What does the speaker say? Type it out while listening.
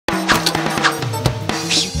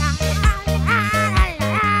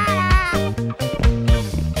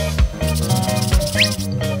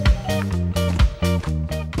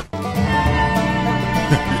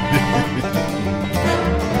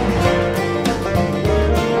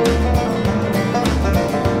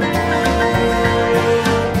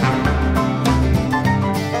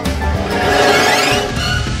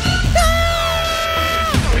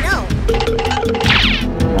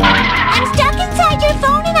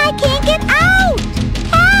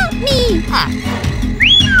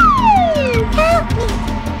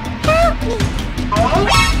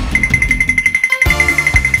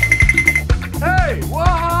Hey, what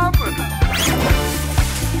happened?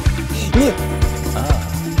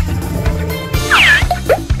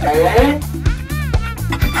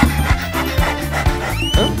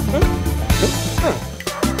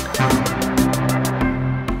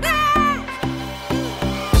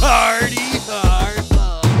 Party hard.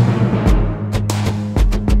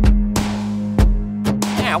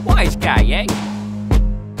 Yeah, wise guy, eh?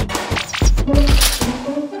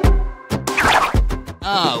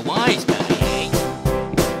 Oh, wise guy, eh?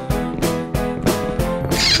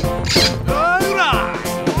 All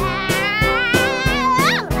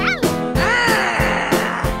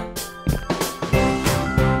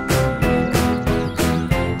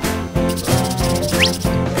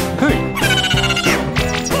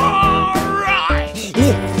right.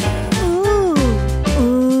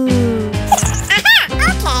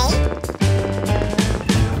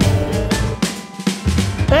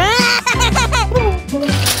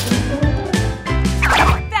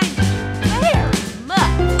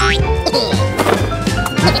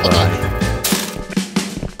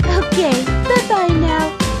 Okay, bye-bye now.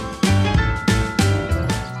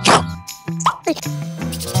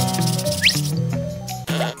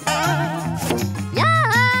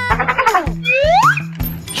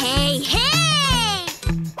 Hey, hey!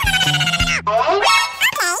 All right.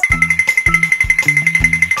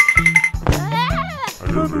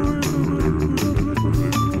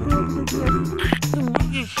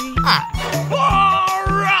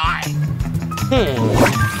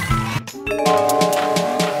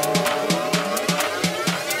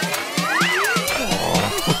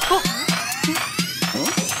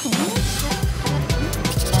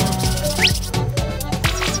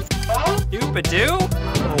 Doop-a-doo?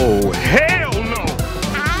 Oh, hell no.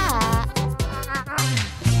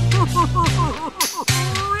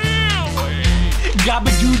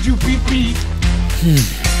 Gabba juju pee pee.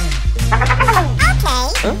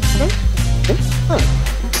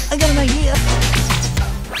 I got an idea.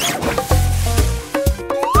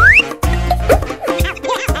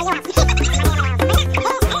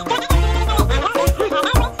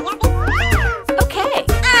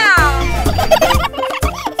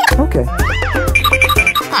 Okay. Okay.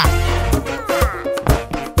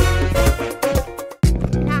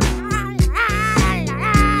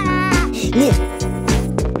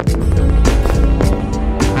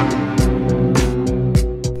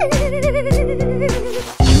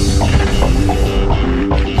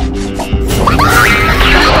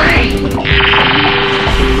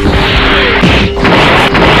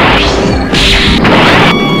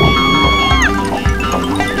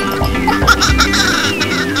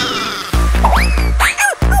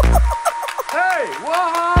 Hey,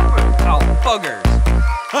 what happened? Oh, buggers.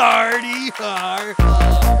 Party hard.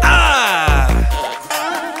 Ah!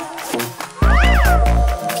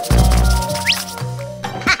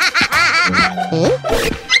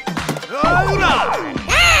 All right.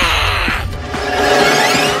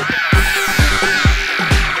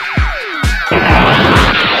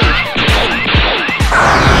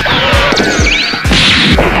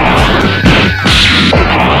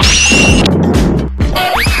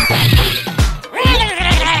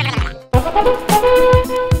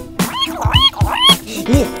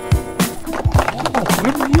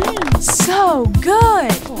 So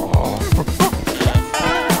good.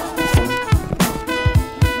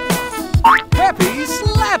 Happy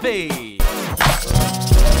Slappy!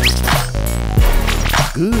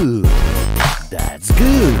 Good. That's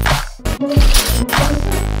good.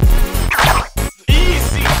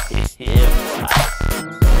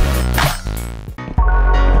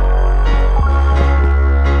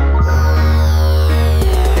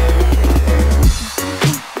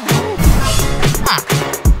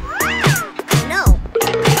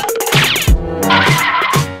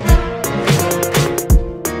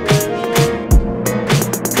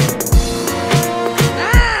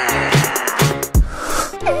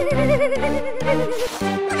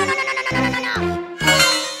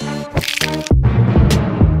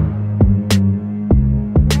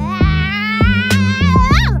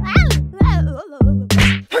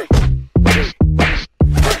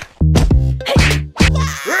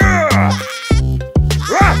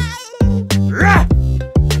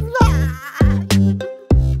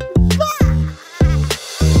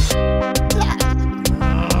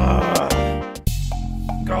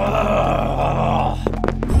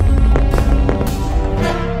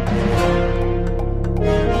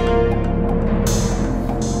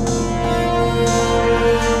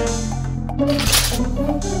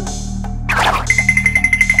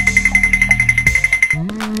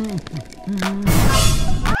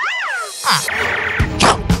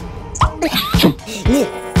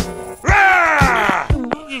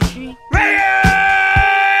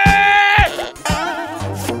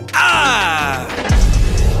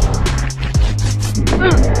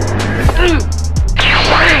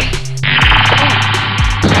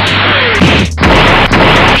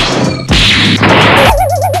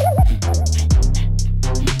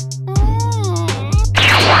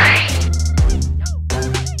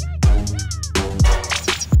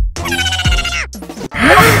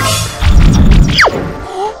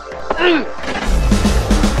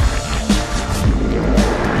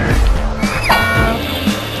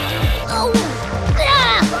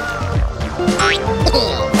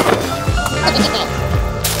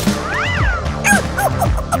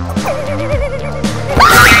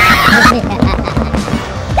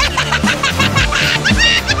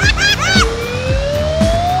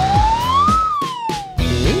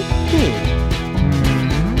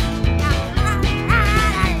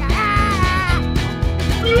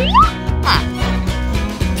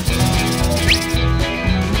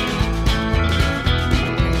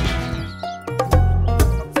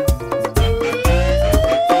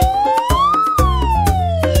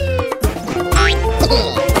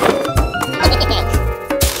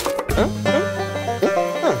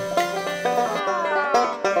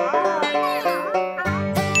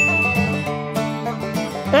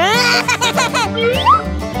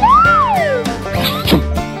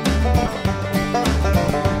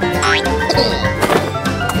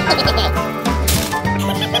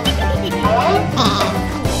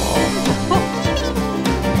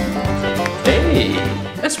 Hey,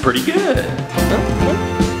 that's pretty good.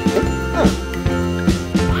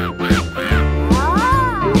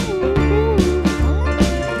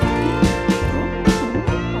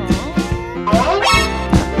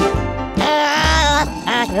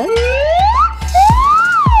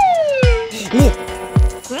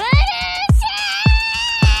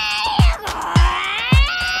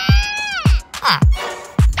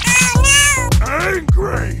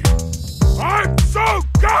 Angry! I'm so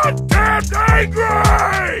goddamn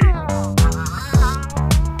angry!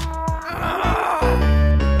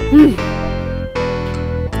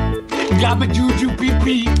 Gabba juju beep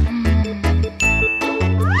beep.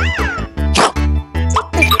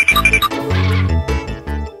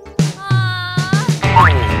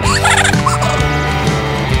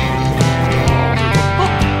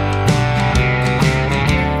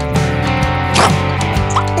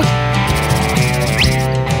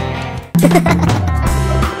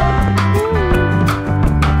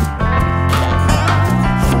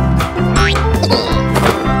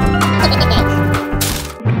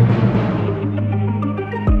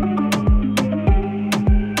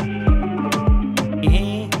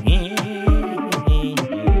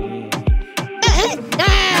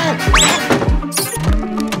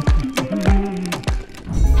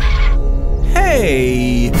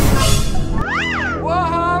 Hey! What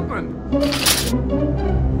happened?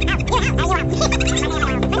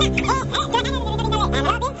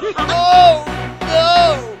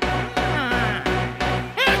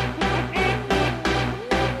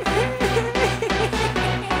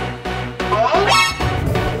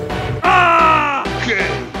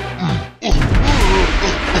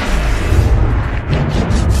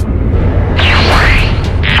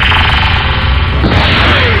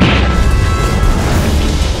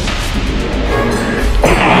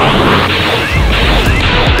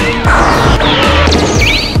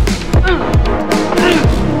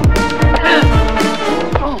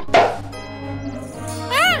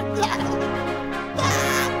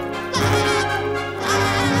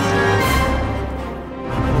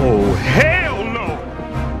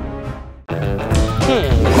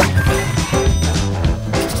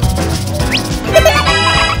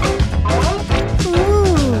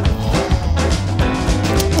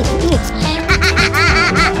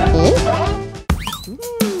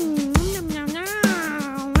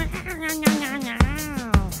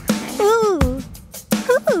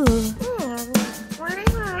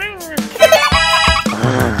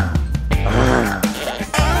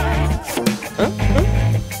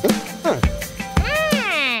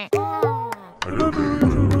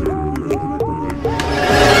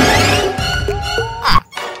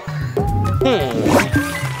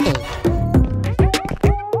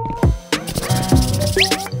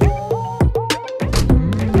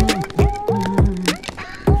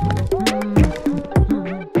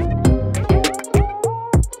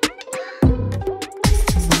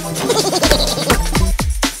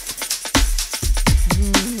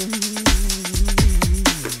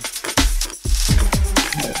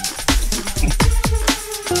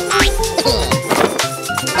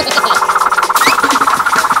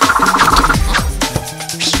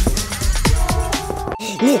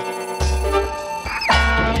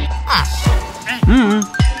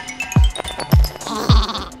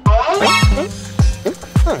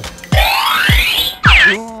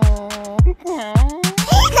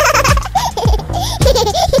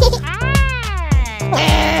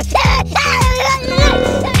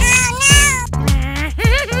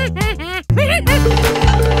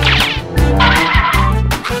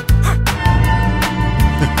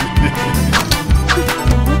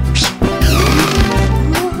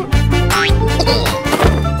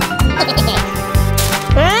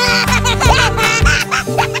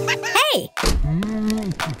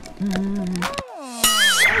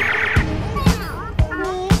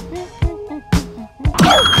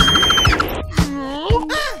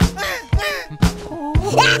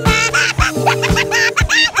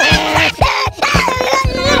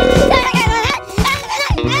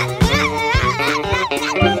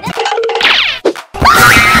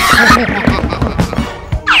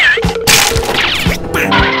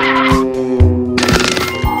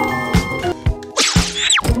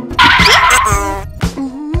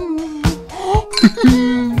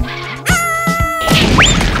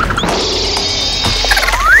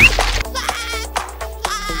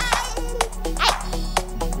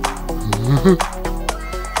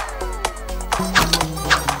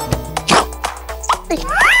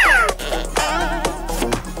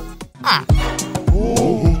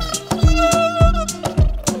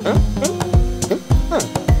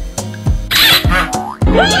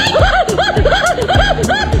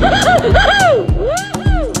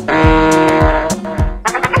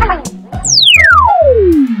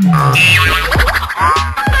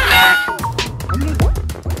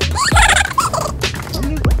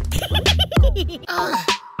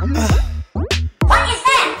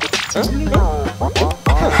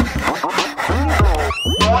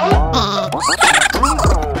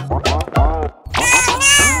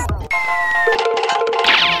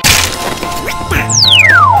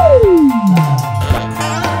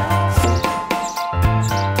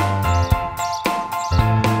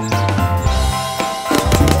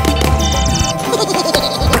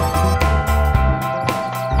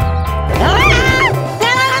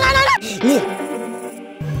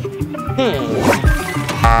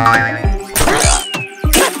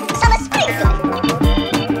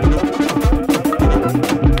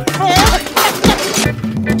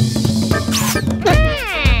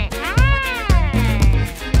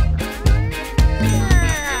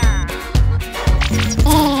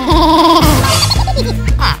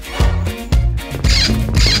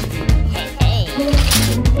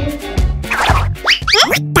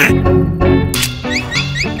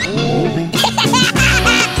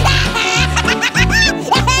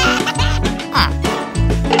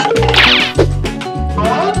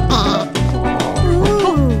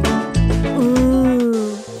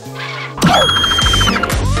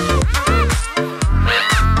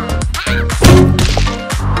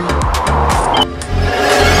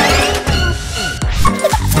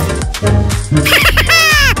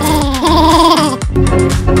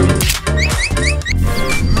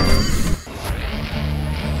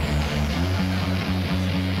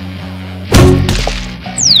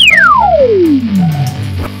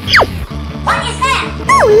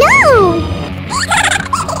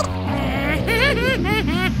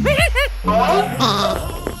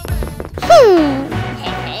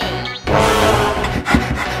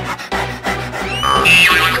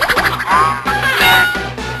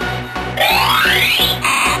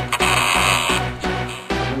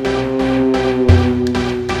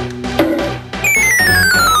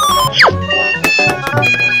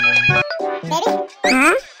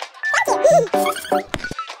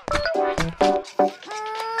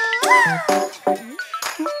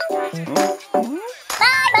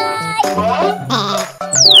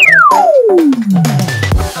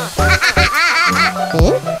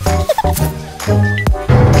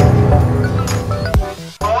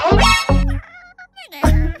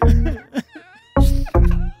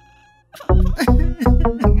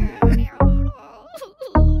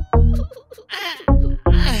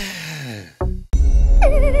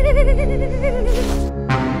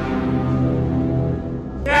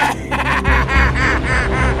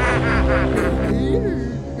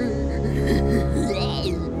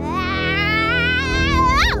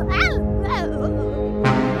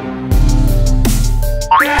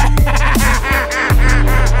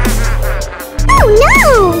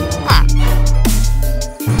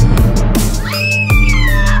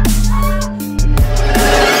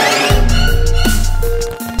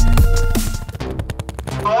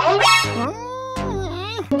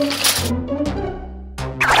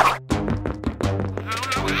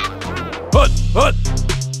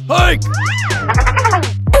 Hike!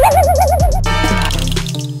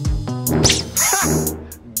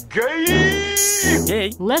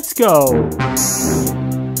 Okay, let's go.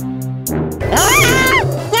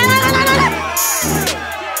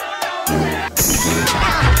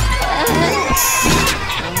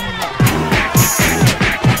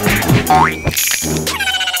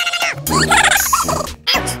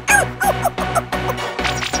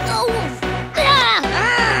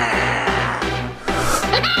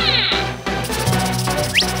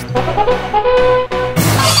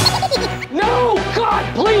 No!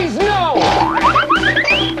 God, please, no!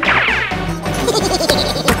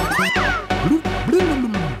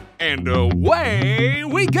 And away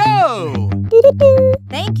we go!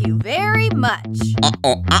 Thank you very much.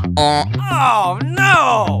 Oh,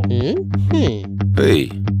 no! Hey.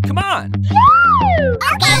 Come on.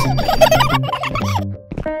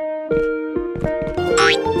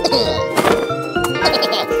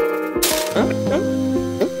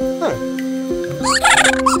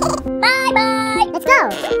 Bye-bye. Let's go.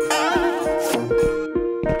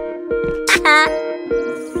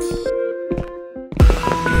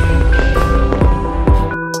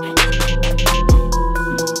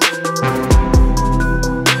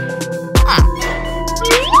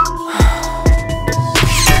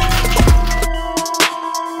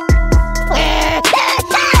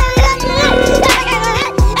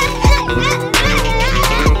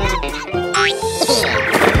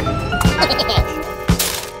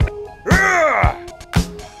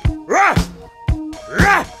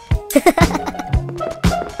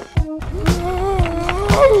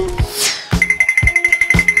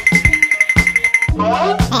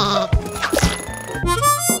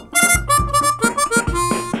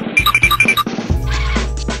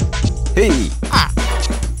 Hey.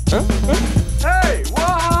 Hey,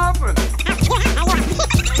 what happened?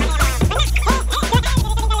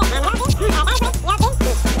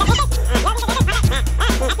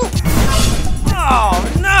 Oh,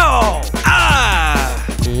 no! Ah!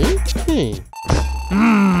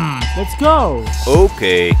 Let's go.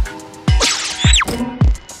 Okay.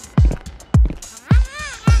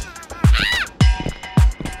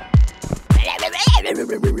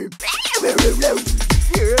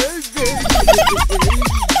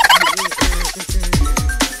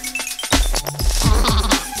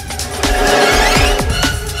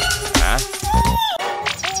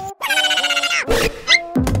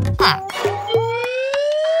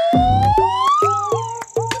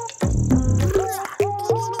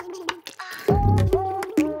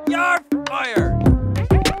 You're fired!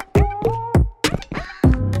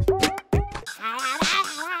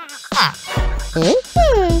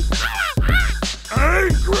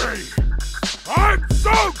 Angry! I'm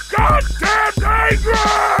so goddamn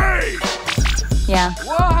angry! Yeah.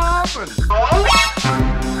 What happened?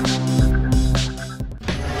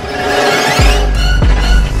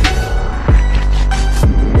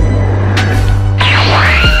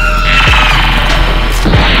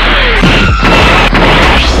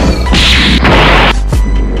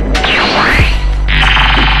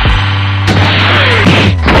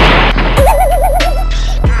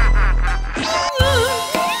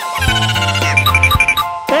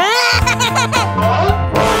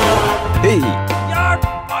 Hey. You're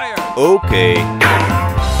fired! Okay.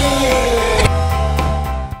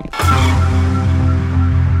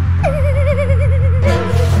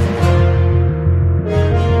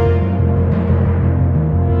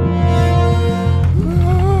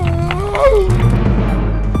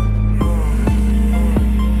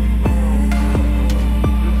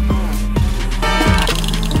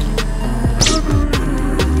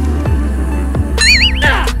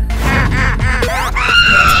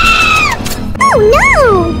 Oh,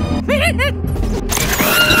 no!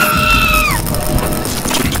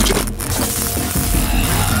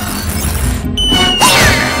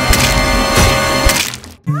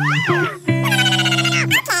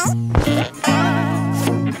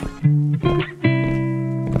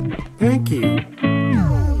 Thank you.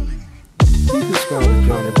 Keep it strong,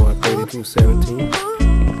 Johnny Boy 3217.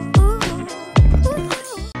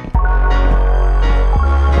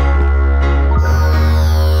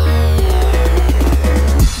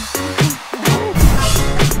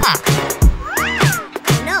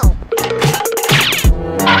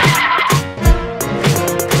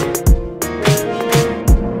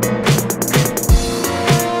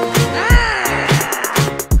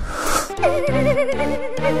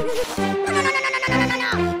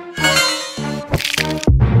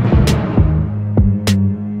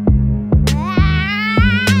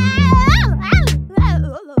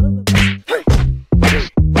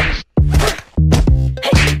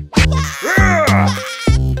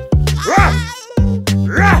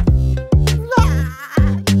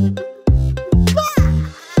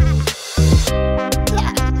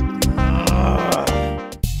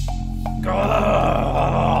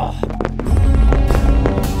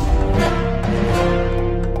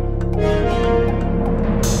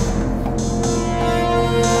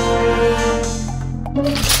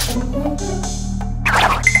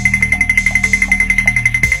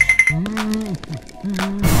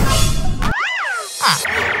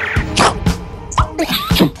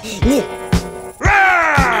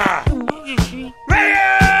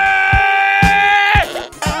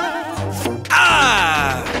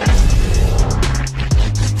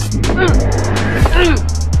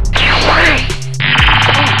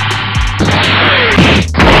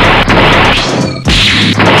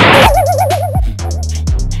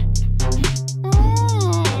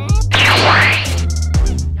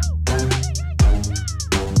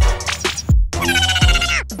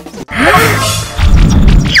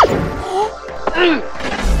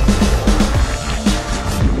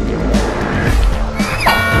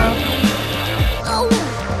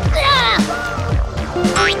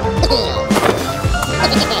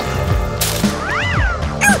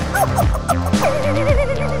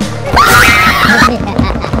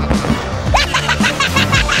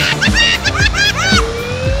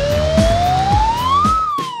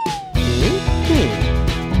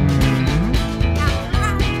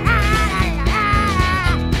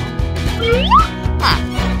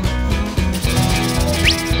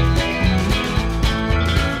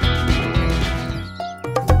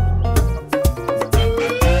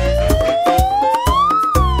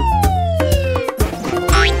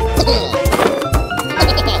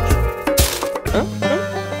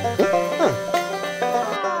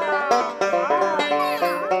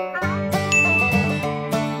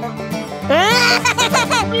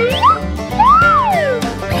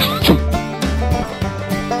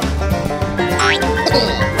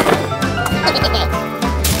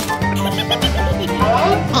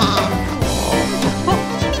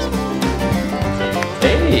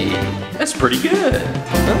 Hey, that's pretty good.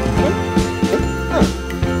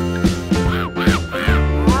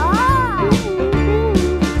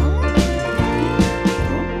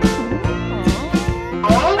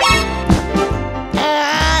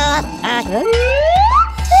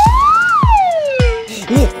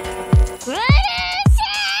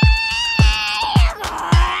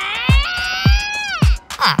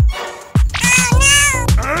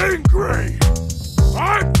 Angry!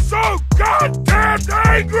 I'm so goddamn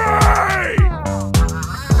angry!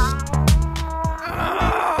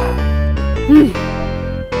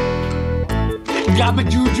 Gabba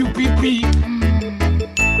juju beep beep.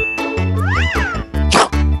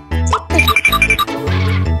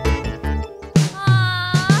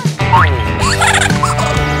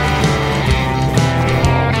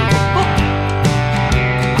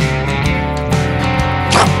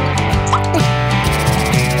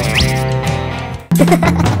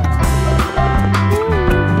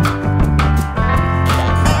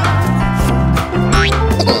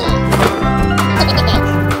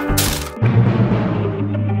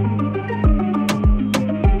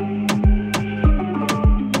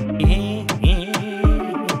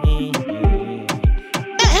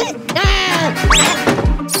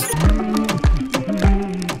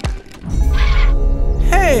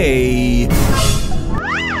 Hey!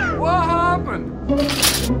 What happened?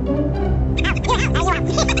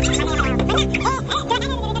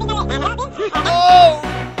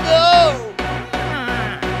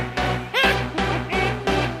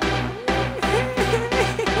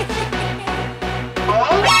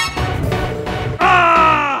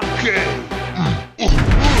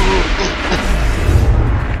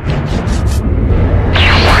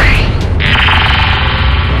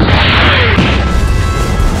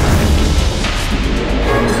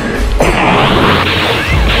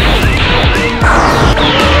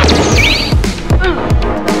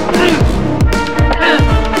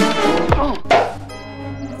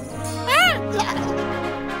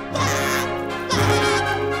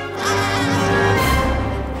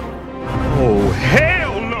 Oh,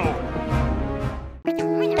 hell no! Oh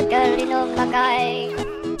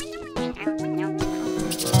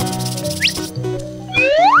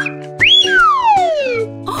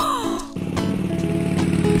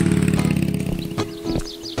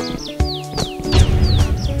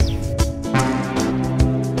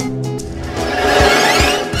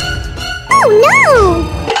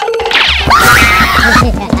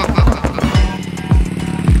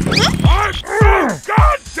I'm so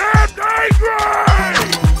goddamn angry!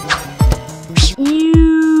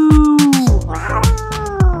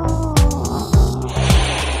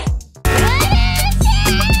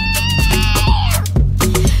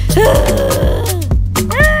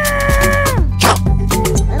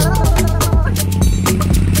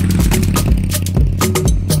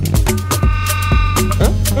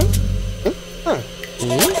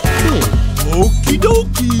 Okie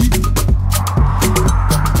dokie!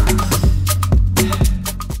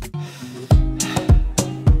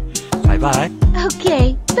 Bye-bye.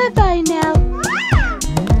 Okay, bye-bye now.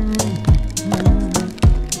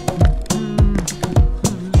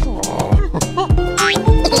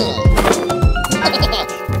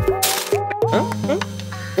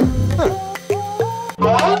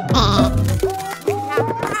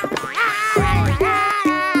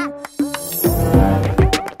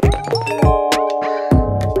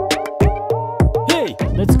 Hey,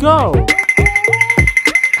 let's go.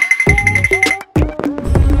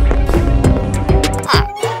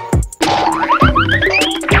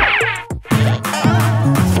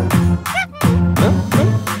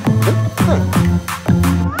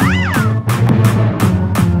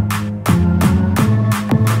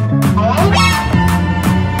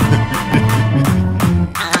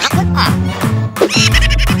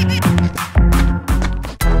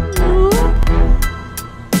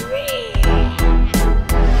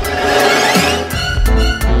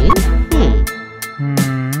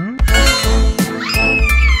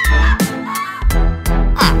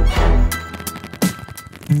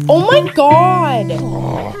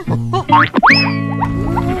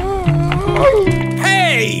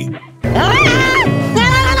 Hey!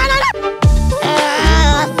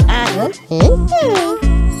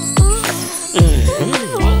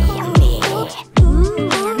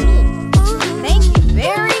 Thank you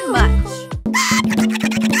very much.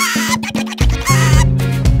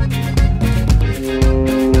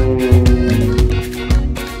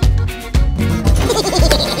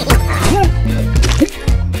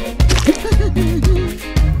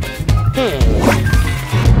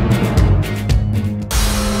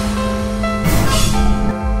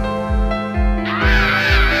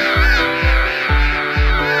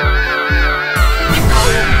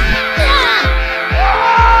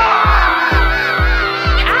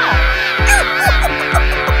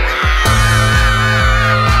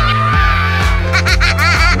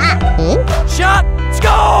 Shot!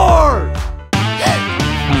 Score!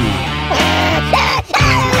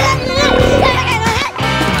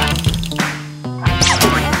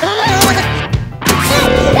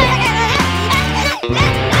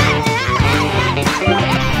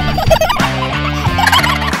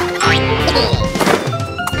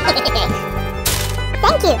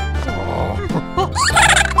 Thank you.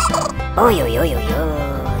 Oy, oy, oy, oy, oy.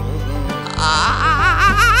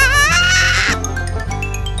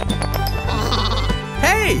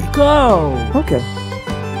 Hey! Go! Okay.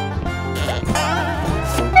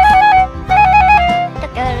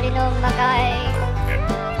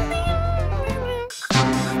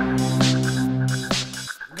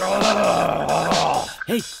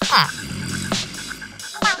 Hey!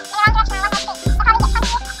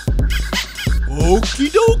 Okie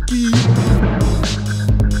dokie!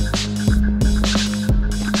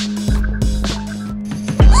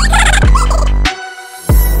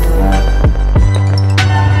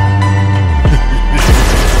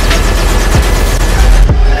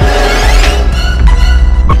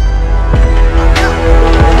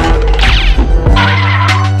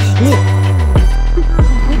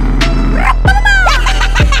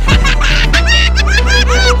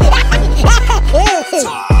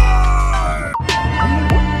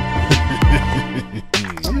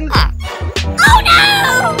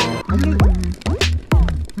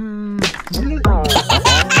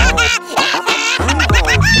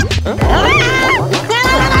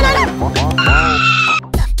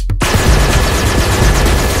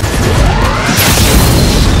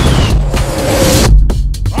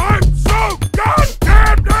 I'm so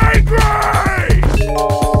goddamn angry!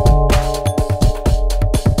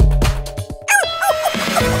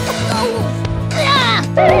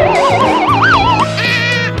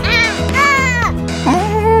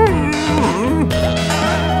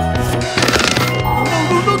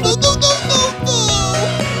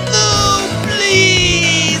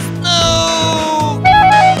 Please, no!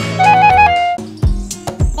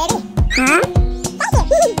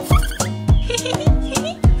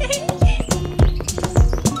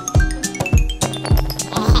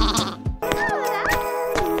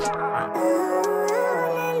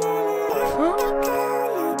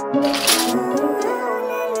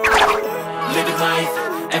 Living life,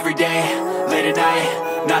 every day, late at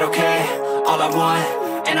night, not okay. All I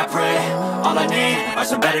want, and I pray, all I need are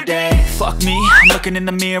some better days. Fuck me, I'm looking in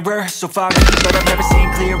the mirror, so foggy, but I've never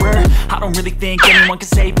seen clearer. I don't really think anyone can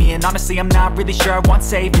save me, and honestly I'm not really sure I want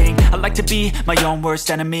saving. I like to be my own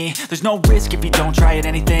worst enemy. There's no risk if you don't try at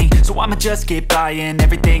anything, so I'ma just keep buying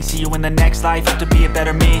everything. See you in the next life, have to be a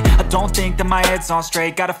better me. I don't think that my head's on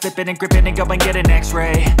straight, gotta flip it and grip it and go and get an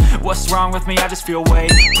x-ray. What's wrong with me? I just feel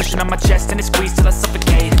weight pushing on my chest and it squeezes till I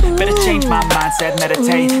suffocate. Better change my mindset,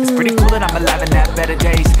 meditate. It's pretty cool that I'm alive and have better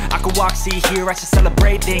days. I could walk, see, hear, I should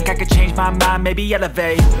celebrate. Think I could change my mind, maybe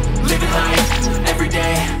elevate. Living life, every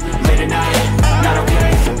day, late at night, not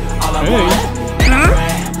okay. All I want, and I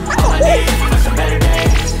pray, all I need are some better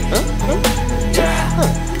days.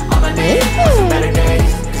 Yeah, all I need are some better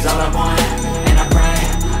days. Cause all I want, and I pray,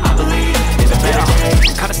 I believe in a better day.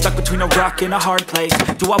 I'm kinda stuck between a rock and a hard place.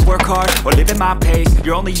 Do I work hard or live at my pace?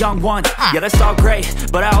 You're only young once, yeah that's all great,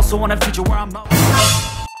 but I also want a future where I'm not.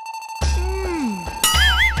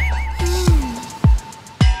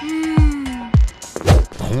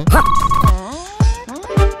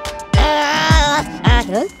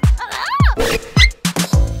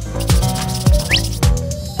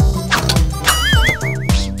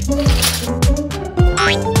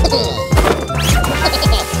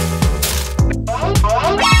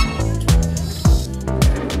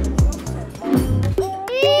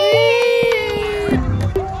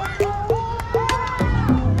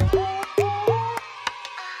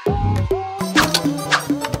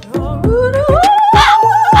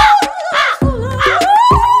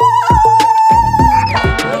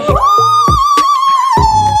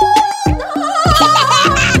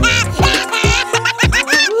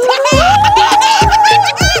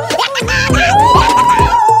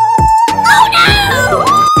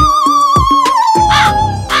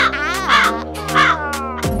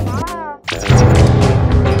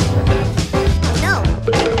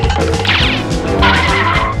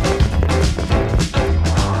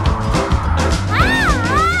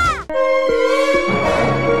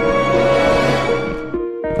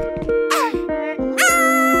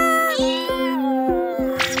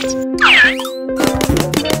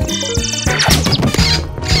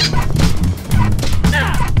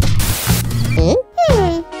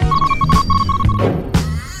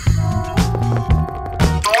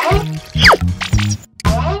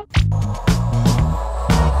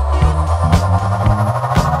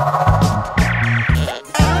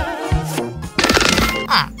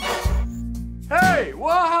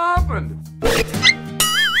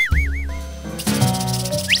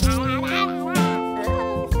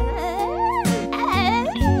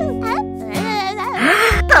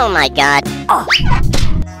 my god. Oh.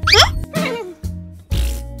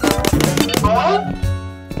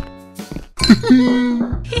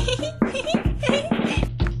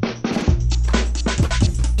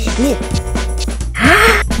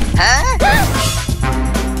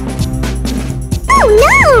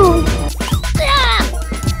 Oh no!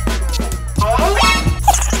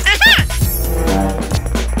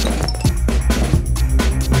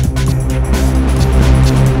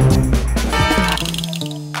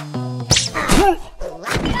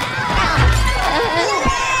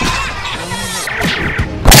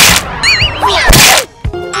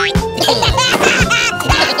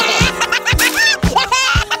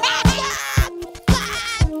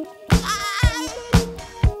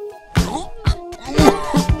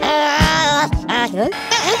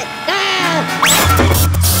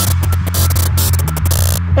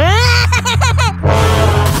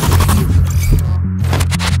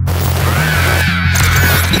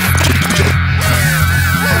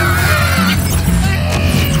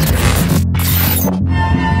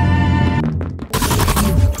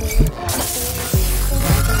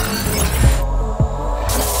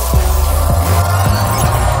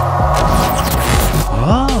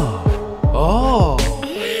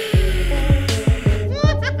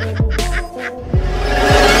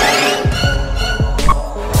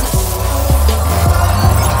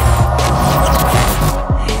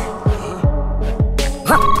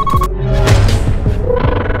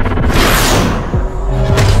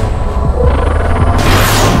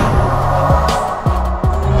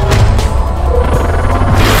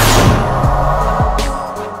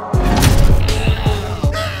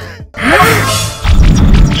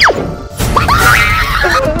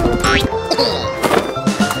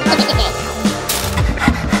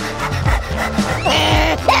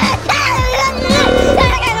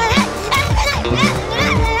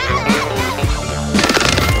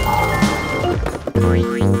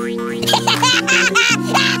 Bye.